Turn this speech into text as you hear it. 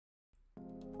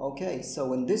Okay,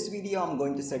 so in this video I'm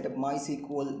going to set up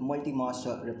MySQL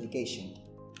multi-master replication.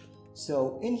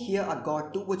 So in here I've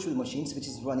got two virtual machines which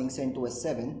is running CentOS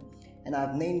 7, and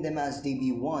I've named them as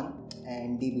DB1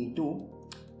 and DB2,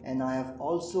 and I have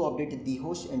also updated the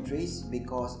host entries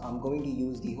because I'm going to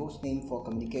use the host name for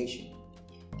communication.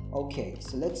 Okay,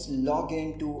 so let's log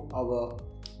into our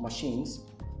machines.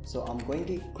 So I'm going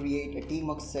to create a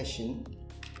tmux session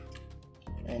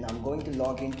and I'm going to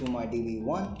log into my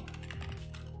DB1,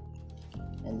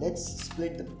 and let's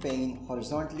split the pane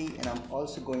horizontally, and I'm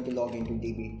also going to log into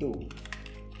DB2.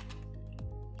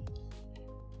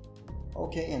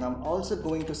 Okay, and I'm also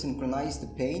going to synchronize the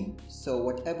pane, so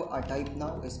whatever I type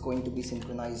now is going to be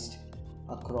synchronized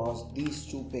across these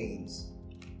two panes.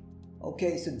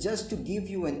 Okay, so just to give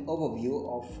you an overview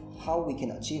of how we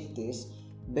can achieve this,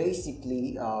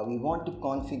 basically we want to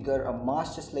configure a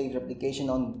master-slave replication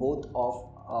on both of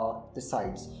the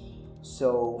sides.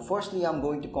 So firstly I'm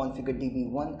going to configure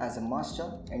DB1 as a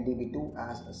master and DB2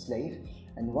 as a slave,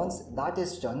 and once that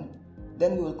is done,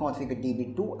 then we will configure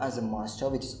DB2 as a master,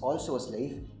 which is also a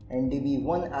slave, and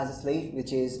DB1 as a slave,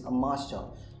 which is a master.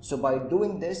 So by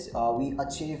doing this we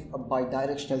achieve a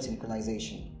bi-directional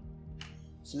synchronization.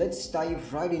 So let's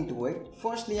dive right into it.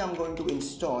 Firstly I'm going to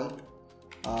install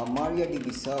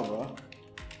MariaDB server.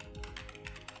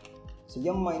 So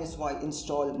yum-y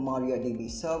install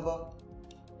MariaDB server.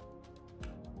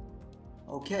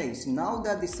 Okay, so now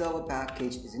that the server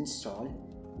package is installed,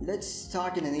 let's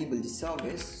start and enable the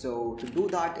service. So to do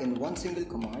that, in one single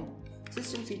command,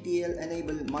 systemctl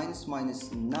enable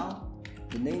 -- now.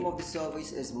 The name of the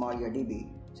service is MariaDB.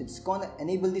 So it's gonna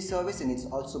enable the service and it's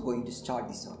also going to start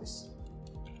the service.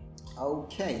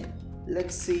 Okay,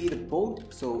 let's see the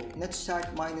port. So let's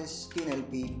start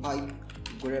 -10lp pipe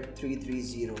grep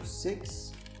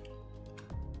 3306.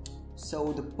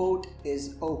 So the port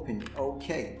is opened.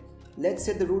 Okay, let's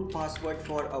set the root password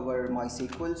for our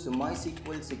MySQL. So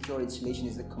MySQL secure installation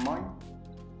is the command.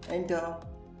 Enter.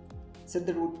 Set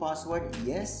the root password.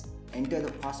 Yes. Enter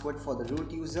the password for the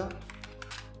root user.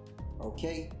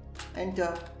 Okay.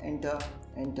 Enter. Enter.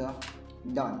 Enter.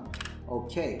 Done.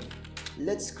 Okay.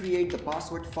 Let's create the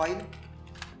password file.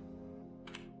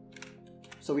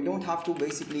 So we don't have to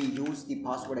basically use the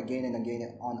password again and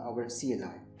again on our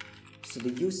CLI. So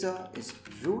the user is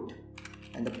root,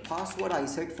 and the password I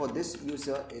set for this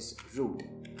user is root.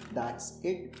 That's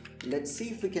it. Let's see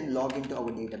if we can log into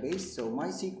our database. So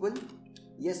MySQL,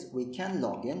 yes, we can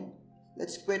log in.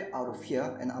 Let's quit out of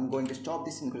here, and I'm going to stop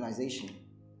the synchronization.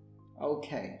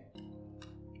 Okay.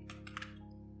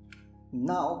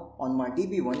 Now on my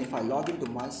DB1, if I log into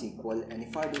MySQL and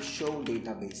if I do show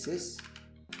databases,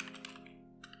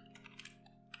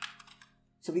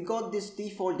 so we got this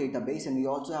default database and we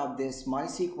also have this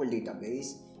MySQL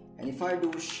database. And if I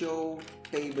do show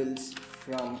tables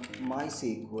from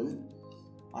MySQL,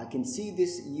 I can see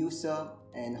this user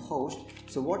and host.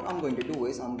 So what I'm going to do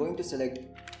is I'm going to select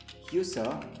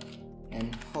user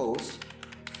and host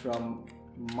from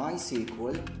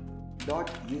MySQL.user.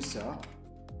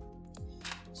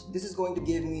 So this is going to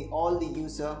give me all the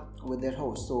user with their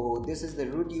host. So this is the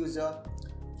root user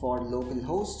for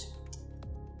localhost.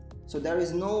 So there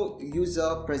is no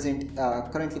user present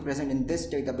currently present in this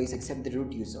database except the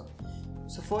root user.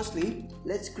 So firstly,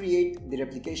 let's create the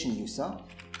replication user.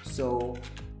 So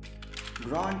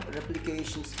grant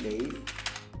replication slave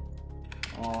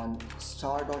on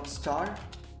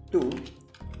 ***2.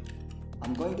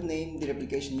 I'm going to name the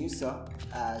replication user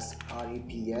as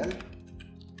REPL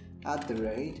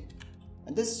 @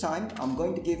 and this time I'm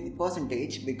going to give the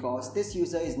percentage because this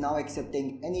user is now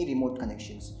accepting any remote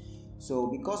connections. So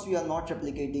because we are not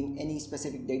replicating any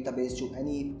specific database to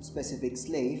any specific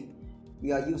slave,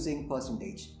 we are using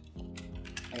percentage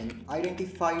and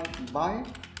identified by,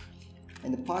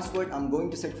 and the password I'm going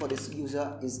to set for this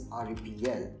user is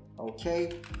REPL.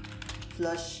 Okay,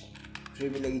 flush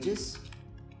privileges.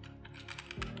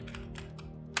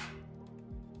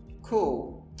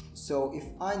 Cool. So if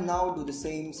I now do the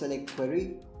same select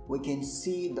query, we can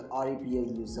see the REPL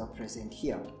user present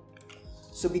here.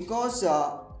 So because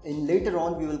in later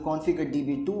on we will configure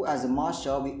DB2 as a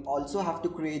master, we also have to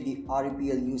create the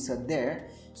REPL user there.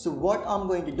 So what I'm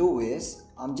going to do is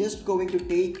I'm just going to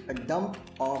take a dump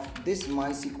of this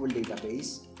MySQL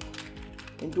database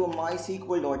into a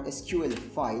mysql.sql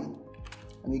file,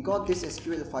 and we got this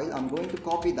SQL file. I'm going to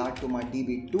copy that to my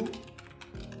DB2,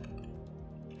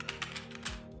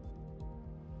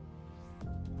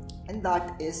 and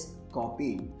that is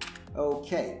copied.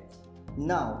 Okay.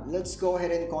 Now let's go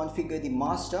ahead and configure the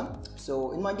master.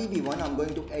 So in my DB1 I'm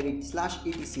going to edit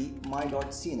 /etc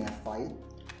my.cnf file,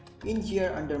 In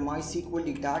here under MySQL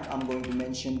the tag, I'm going to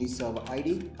mention the server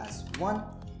ID as 1,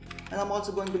 and I'm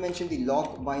also going to mention the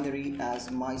log binary as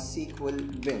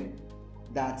MySQL bin.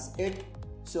 That's it.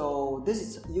 So this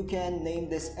is, you can name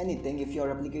this anything. If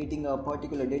you're replicating a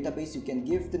particular database, you can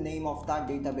give the name of that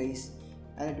database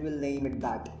and it will name it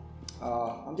that.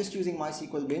 I'm just using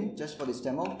MySQL bin just for this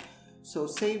demo. So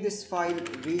save this file,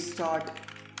 restart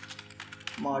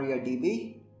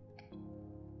MariaDB.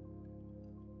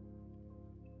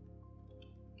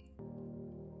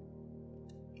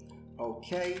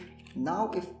 Okay, now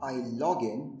if I log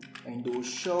in and do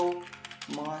show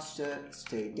master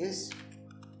status,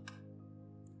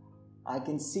 I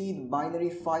can see the binary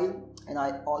file and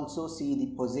I also see the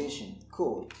position.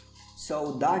 Cool.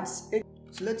 So that's it.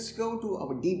 So let's go to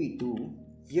our DB2.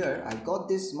 Here I got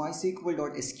this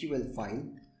mysql.sql file.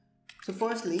 So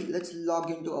firstly, let's log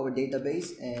into our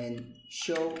database and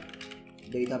show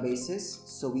databases.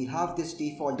 So we have this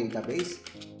default database.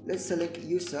 Let's select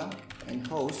user and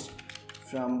host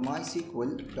from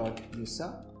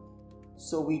mysql.user.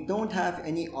 So we don't have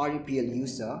any REPL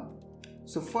user.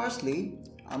 So firstly,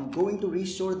 I'm going to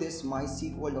restore this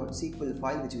mysql.sql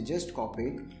file which we just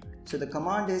copied. So the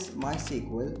command is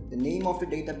mysql, the name of the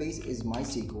database is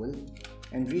mysql,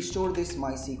 and restore this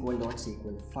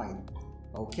mysql.sql file.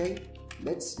 Okay,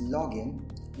 let's log in.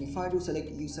 If I do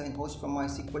select user and host from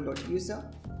mysql.user,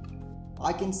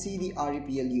 I can see the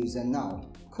REPL user now.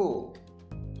 Cool.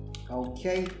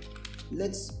 Okay,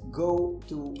 let's go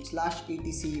to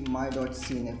 /etc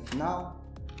my.cnf now.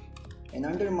 And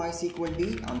under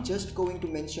MySQLD, I'm just going to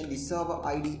mention the server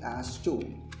ID as 2.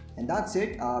 And that's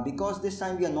it. Because this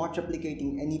time we are not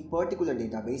replicating any particular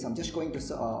database, I'm just going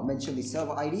to mention the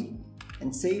server ID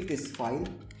and save this file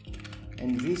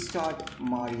and restart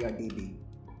MariaDB.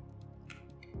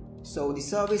 So the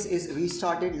service is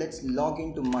restarted. Let's log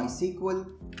into MySQL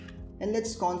and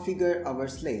let's configure our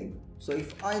slave. So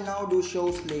if I now do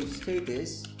show slave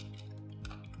status,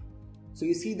 so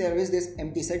you see there is this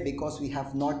empty set because we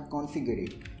have not configured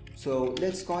it. So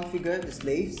let's configure the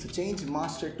slave. So change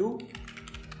master to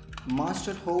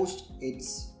master host,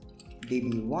 it's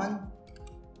db1,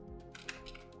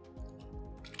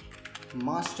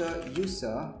 master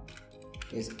user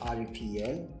is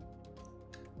REPL,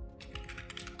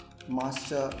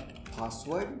 master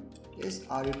password is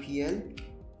REPL,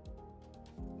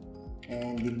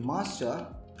 and the master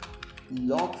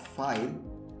log file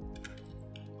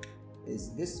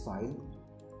is this file,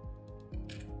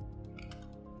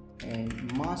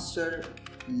 and master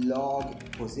log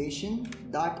position,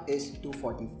 that is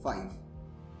 245.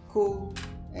 Cool.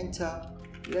 Enter.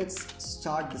 Let's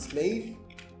start the slave.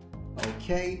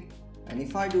 Okay, and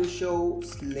if I do show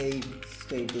slave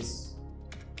status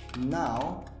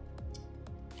now,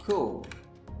 cool.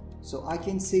 So I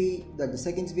can see that the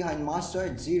seconds behind master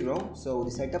at 0, so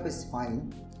the setup is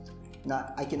fine.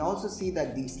 Now I can also see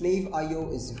that the slave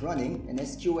IO is running and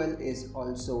SQL is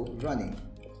also running.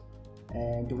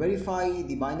 And to verify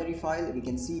the binary file, we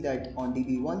can see that on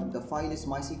DB1 the file is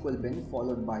MySQL bin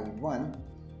followed by 1,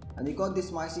 and we got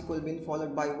this MySQL bin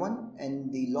followed by 1,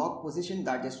 and the log position,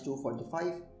 that is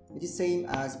 245, which is same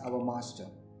as our master.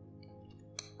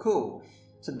 Cool.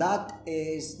 So that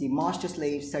is the master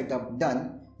slave setup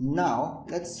done. Now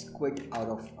let's quit out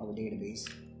of our database.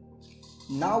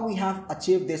 Now we have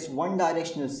achieved this one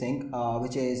directional sync,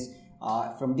 which is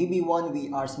from DB1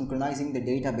 we are synchronizing the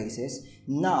databases.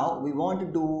 Now we want to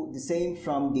do the same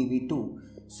from DB2.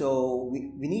 So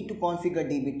we need to configure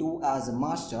DB2 as a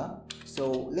master.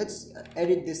 So let's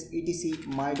edit this etc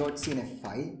my.cnf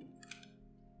file,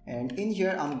 and in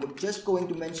here I'm just going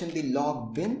to mention the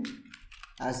log bin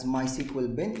as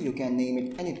MySQL bin. You can name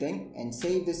it anything, and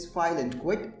save this file and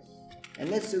quit, and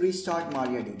let's restart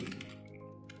MariaDB.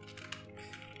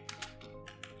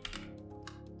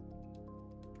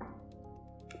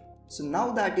 So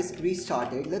now that is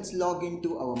restarted, let's log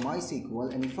into our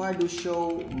MySQL, and if I do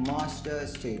show master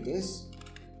status,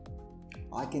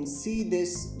 I can see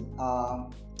this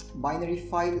binary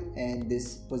file and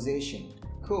this position.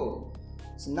 Cool.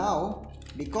 So now,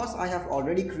 because I have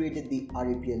already created the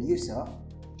REPL user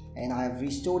and I have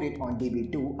restored it on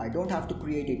DB2, I don't have to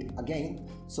create it again.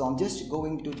 So I'm just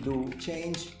going to do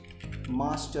change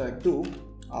master to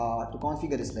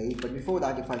configure the slave. But before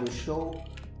that, if I do show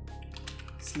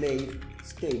slave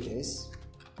status,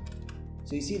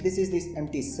 so you see this is this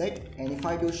empty set, and if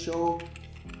I do show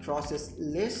process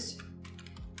list,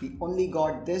 we only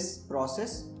got this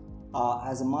process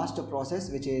as a master process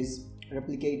which is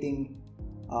replicating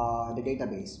the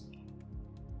database.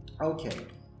 Okay,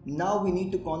 now we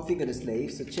need to configure the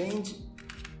slave. So change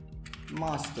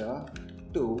master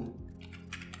to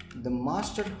the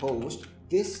master host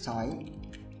this time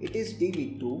it is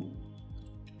db2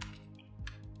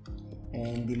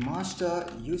 and the master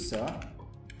user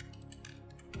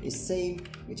is same,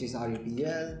 which is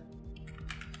REPL.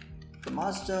 The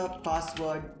master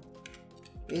password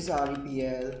is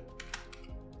REPL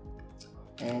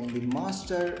and the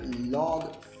master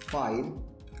log file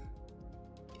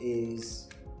is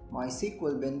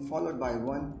Mysql bin followed by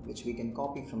 1, which we can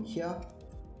copy from here,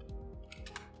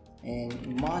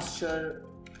 and master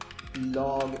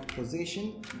log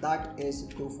position, that is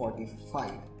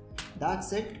 245.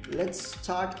 That's it. Let's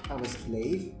start our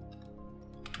slave.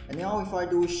 And now if I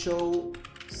do show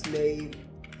slave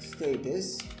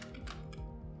status,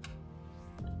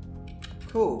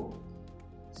 cool.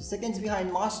 So seconds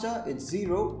behind master, it's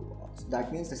 0. So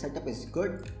that means the setup is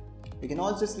good. You can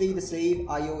also see the slave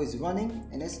IO is running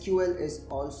and SQL is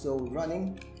also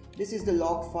running. This is the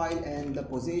log file and the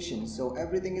position. So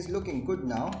everything is looking good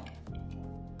now.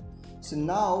 So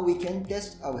now we can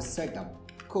test our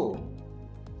setup. Cool.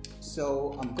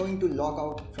 So I'm going to log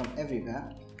out from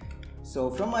everywhere. So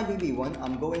from my DB1,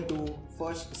 I'm going to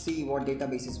first see what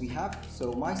databases we have.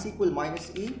 So Mysql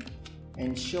 -e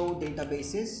and show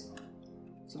databases.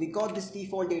 So we got this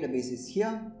default databases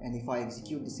here, and if I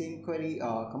execute the same query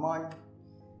command,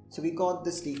 so we got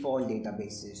this default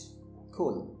databases.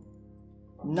 Cool.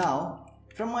 Now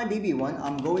from my DB1,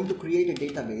 I'm going to create a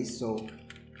database. So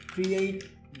create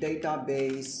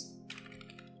database,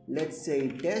 let's say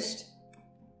test.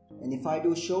 And if I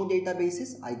do show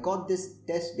databases, I got this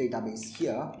test database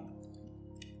here,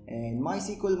 and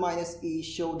Mysql -e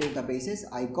show databases,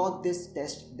 I got this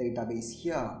test database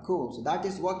here. Cool. So that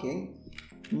is working.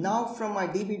 Now from my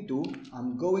DB2, I'm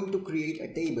going to create a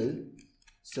table.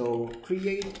 So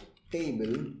create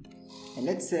table, and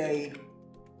let's say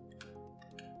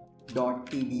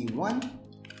 .tb1,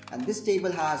 and this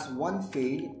table has one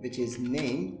field which is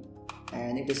name,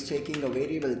 and it is taking a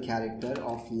variable character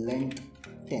of length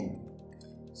 10.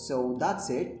 So that's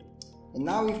it. And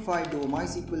now if I do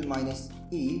Mysql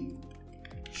 -e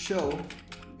show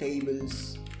tables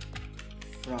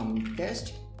from test,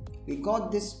 we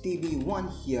got this tb1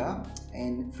 here,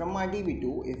 and from my db2,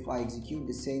 if I execute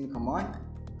the same command,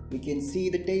 we can see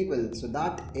the table. So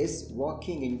that is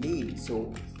working indeed. So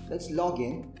let's log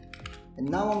in, and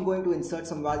now I'm going to insert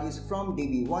some values from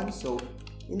db1. So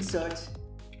insert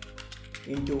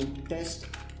into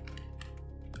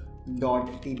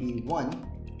test.tb1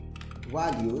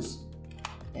 values,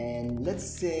 and let's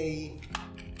say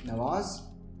Nawaz.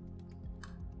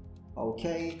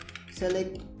 Okay,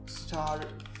 select star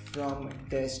from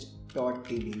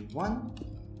test.tb1,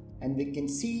 and we can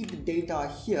see the data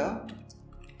here,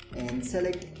 and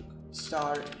select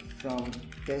star from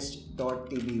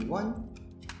test.tb1.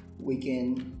 we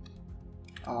can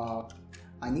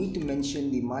I need to mention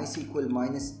the Mysql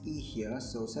 -e here.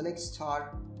 So select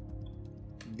star,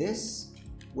 this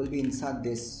will be inside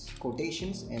this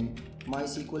quotations, and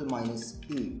Mysql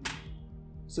 -e.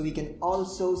 So we can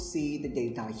also see the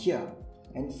data here.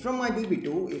 And from my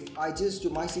DB2, if I just do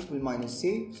Mysql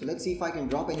 -c, so let's see if I can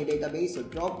drop any database. So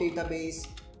drop database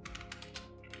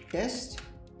test,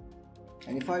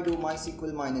 and if I do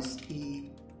Mysql -e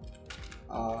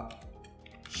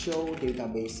show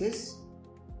databases,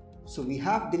 so we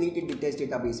have deleted the test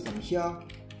database from here,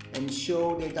 and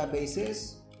show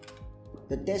databases,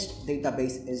 the test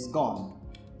database is gone.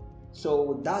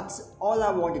 So that's all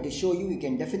I wanted to show you. You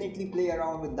can definitely play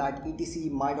around with that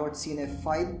etc my.cnf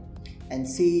file and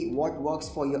see what works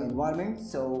for your environment.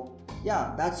 So yeah,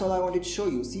 that's all I wanted to show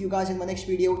you. See you guys in my next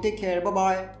video. Take care. Bye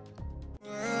bye.